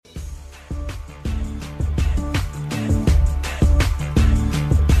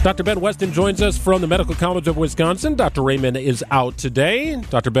Dr. Ben Weston joins us from the Medical College of Wisconsin. Dr. Raymond is out today.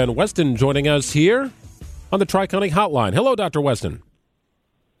 Dr. Ben Weston joining us here on the Tri-County Hotline. Hello, Dr. Weston.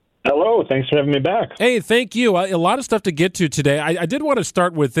 Hello. Thanks for having me back. Hey, thank you. A lot of stuff to get to today. I did want to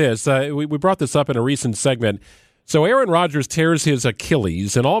start with this. We brought this up in a recent segment. So Aaron Rodgers tears his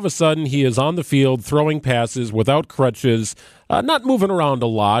Achilles, and all of a sudden he is on the field throwing passes without crutches, not moving around a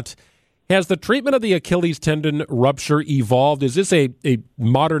lot. Has the treatment of the Achilles tendon rupture evolved? Is this a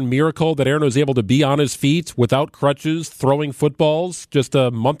modern miracle that Aaron was able to be on his feet without crutches, throwing footballs just a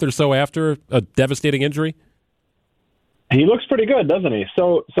month or so after a devastating injury? He looks pretty good, doesn't he?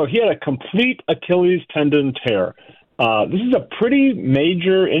 So he had a complete Achilles tendon tear. This is a pretty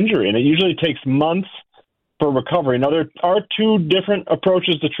major injury, and it usually takes months for recovery. Now, there are two different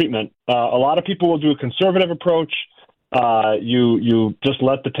approaches to treatment. A lot of people will do a conservative approach. You just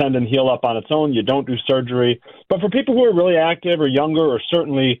let the tendon heal up on its own. You don't do surgery. But for people who are really active or younger, or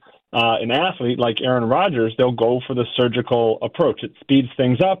certainly an athlete like Aaron Rodgers, they'll go for the surgical approach. It speeds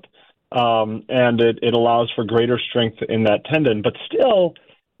things up, and it allows for greater strength in that tendon. But still,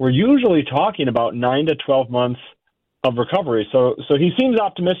 we're usually talking about 9 to 12 months of recovery. So he seems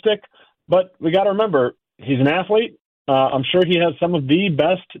optimistic, but we got to remember, he's an athlete. I'm sure he has some of the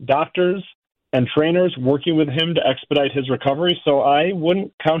best doctors and trainers working with him to expedite his recovery, so I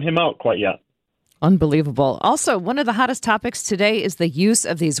wouldn't count him out quite yet. Unbelievable. Also, one of the hottest topics today is the use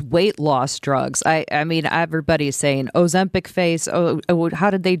of these weight loss drugs. I mean, everybody's saying Ozempic face. Oh, how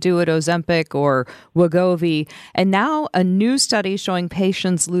did they do it, Ozempic or Wegovy? And now a new study showing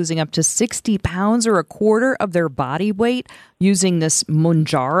patients losing up to 60 pounds or a quarter of their body weight using this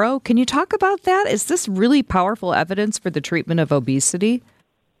Mounjaro. Can you talk about that? Is this really powerful evidence for the treatment of obesity?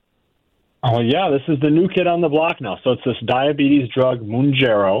 Oh, yeah, this is the new kid on the block now. So it's this diabetes drug,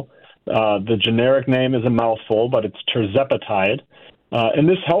 Mounjaro. The generic name is a mouthful, but it's tirzepatide. And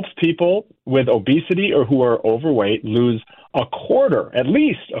this helps people with obesity or who are overweight lose at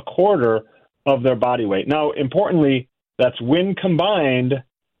least a quarter of their body weight. Now, importantly, that's when combined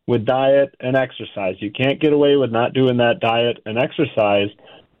with diet and exercise. You can't get away with not doing that diet and exercise.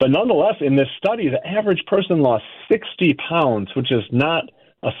 But nonetheless, in this study, the average person lost 60 pounds, which is not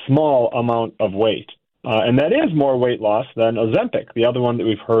a small amount of weight. And that is more weight loss than Ozempic, the other one that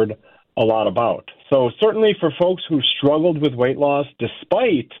we've heard a lot about. So certainly for folks who struggled with weight loss,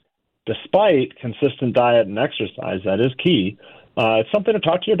 despite consistent diet and exercise, that is key. It's something to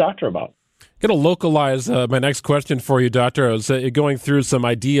talk to your doctor about. I'm going to localize my next question for you, Doctor. I was going through some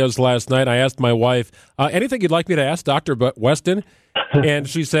ideas last night. I asked my wife, anything you'd like me to ask Dr. Weston? And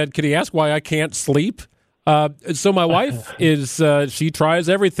she said, can he ask why I can't sleep? So my wife she tries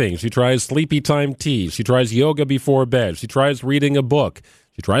everything. She tries sleepy time tea. She tries yoga before bed. She tries reading a book.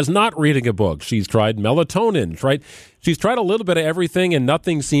 She tries not reading a book. She's tried melatonin, right? She's tried a little bit of everything and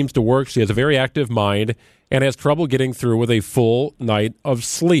nothing seems to work. She has a very active mind and has trouble getting through with a full night of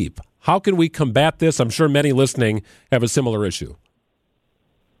sleep. How can we combat this? I'm sure many listening have a similar issue.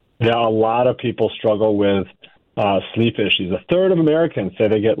 Yeah, a lot of people struggle with sleep issues. A third of Americans say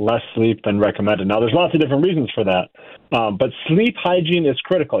they get less sleep than recommended. Now, there's lots of different reasons for that, but sleep hygiene is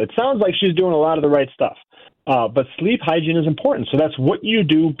critical. It sounds like she's doing a lot of the right stuff, but sleep hygiene is important. So that's what you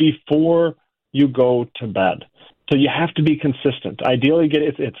do before you go to bed. So you have to be consistent. Ideally,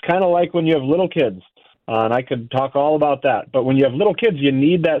 it's kind of like when you have little kids, and I could talk all about that. But when you have little kids, you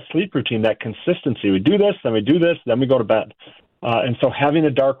need that sleep routine, that consistency. We do this, then we do this, then we go to bed. And so having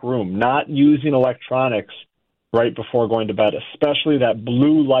a dark room, not using electronics right before going to bed, especially that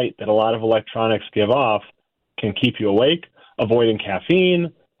blue light that a lot of electronics give off, can keep you awake. Avoiding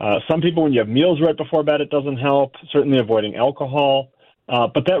caffeine. Some people, when you have meals right before bed, it doesn't help. Certainly avoiding alcohol.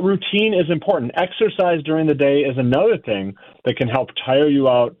 But that routine is important. Exercise during the day is another thing that can help tire you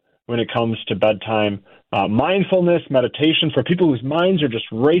out when it comes to bedtime. Mindfulness, meditation, for people whose minds are just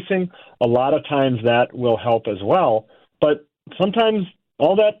racing, a lot of times that will help as well. But sometimes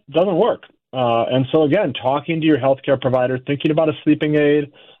all that doesn't work. And so, again, talking to your healthcare provider, thinking about a sleeping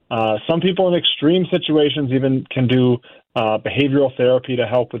aid. Some people in extreme situations even can do behavioral therapy to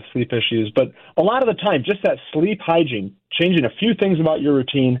help with sleep issues. But a lot of the time, just that sleep hygiene, changing a few things about your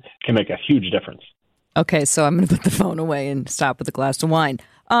routine can make a huge difference. Okay, so I'm going to put the phone away and stop with a glass of wine.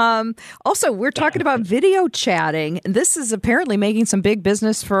 Also, we're talking about video chatting. This is apparently making some big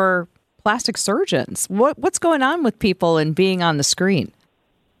business for plastic surgeons. What's going on with people and being on the screen?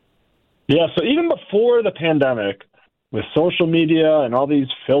 Yeah, so even before the pandemic, with social media and all these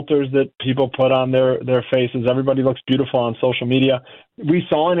filters that people put on their faces, everybody looks beautiful on social media, we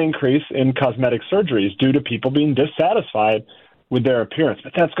saw an increase in cosmetic surgeries due to people being dissatisfied with their appearance.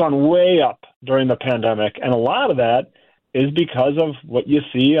 But that's gone way up during the pandemic, and a lot of that is because of what you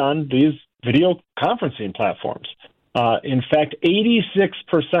see on these video conferencing platforms. In fact,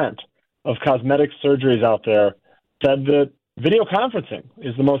 86% of cosmetic surgeries out there said that video conferencing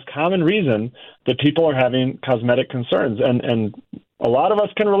is the most common reason that people are having cosmetic concerns. And a lot of us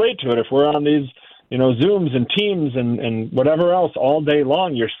can relate to it. If we're on these, Zooms and Teams and whatever else all day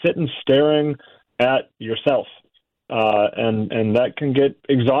long, you're sitting staring at yourself. And that can get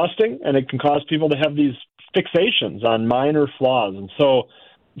exhausting, and it can cause people to have these fixations on minor flaws. And so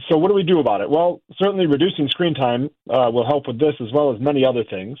what do we do about it? Well, certainly reducing screen time will help with this, as well as many other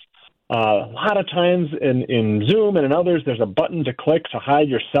things. A lot of times in Zoom and in others, there's a button to click to hide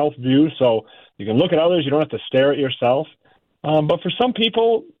your self-view, so you can look at others. You don't have to stare at yourself. But for some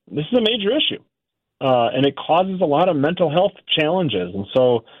people, this is a major issue, and it causes a lot of mental health challenges. And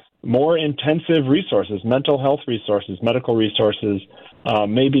so more intensive resources, mental health resources, medical resources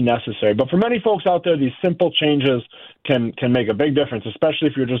may be necessary. But for many folks out there, these simple changes can make a big difference, especially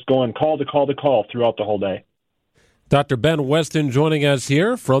if you're just going call to call to call throughout the whole day. Dr. Ben Weston joining us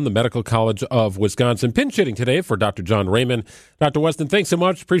here from the Medical College of Wisconsin, pinch hitting today for Dr. John Raymond. Dr. Weston, thanks so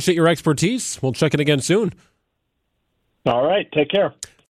much. Appreciate your expertise. We'll check in again soon. All right. Take care.